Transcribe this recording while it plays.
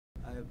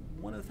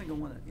one other thing I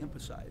want to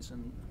emphasize,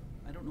 and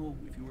I don't know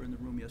if you were in the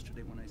room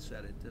yesterday when I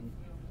said it, and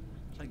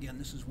again,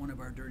 this is one of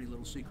our dirty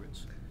little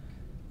secrets,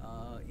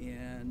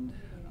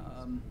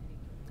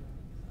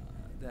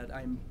 that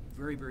I'm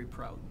very, very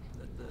proud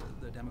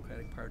that the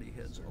Democratic Party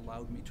has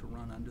allowed me to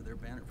run under their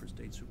banner for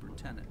state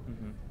superintendent.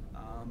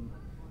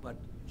 But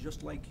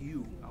just like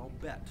you, I'll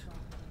bet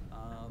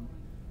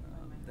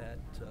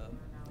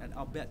and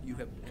I'll bet you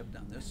have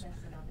done this,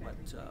 but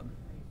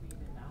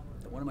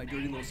one of my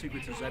dirty little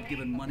secrets is I've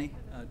given money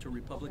to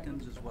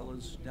Republicans as well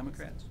as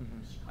Democrats.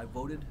 I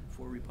voted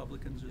for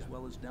Republicans as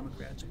well as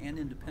Democrats and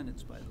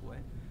independents, by the way.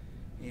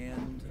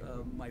 And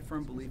my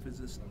firm belief is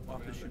this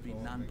office should be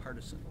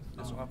nonpartisan.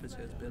 This office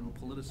has been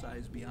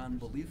politicized beyond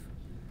belief,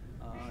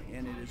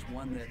 and it is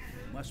one that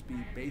must be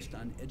based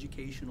on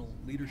educational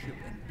leadership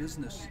and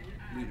business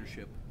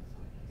leadership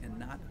and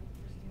not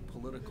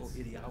political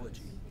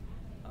ideology.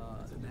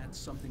 And that's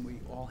something we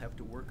all have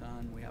to work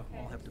on, we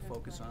all have to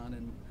focus on,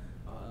 and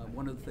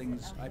one of the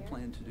things I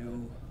plan to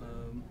do,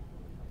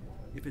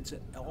 if it's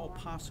at all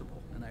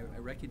possible, and I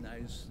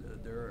recognize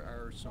there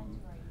are some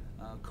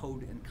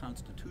code and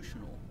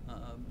constitutional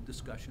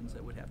discussions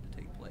that would have to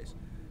take place,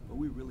 but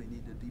we really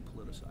need to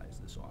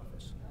depoliticize this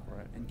office,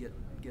 and get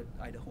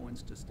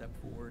Idahoans to step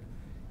forward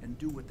and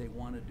do what they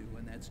want to do,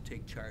 and that's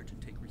take charge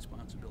and take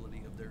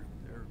responsibility of their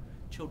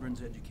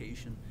children's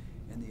education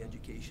and the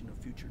education of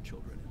future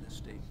children in this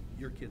state,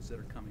 your kids that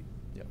are coming.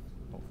 Yep,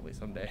 hopefully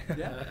someday.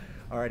 Yeah.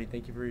 Alrighty,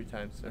 thank you for your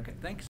time, sir. Okay, thanks.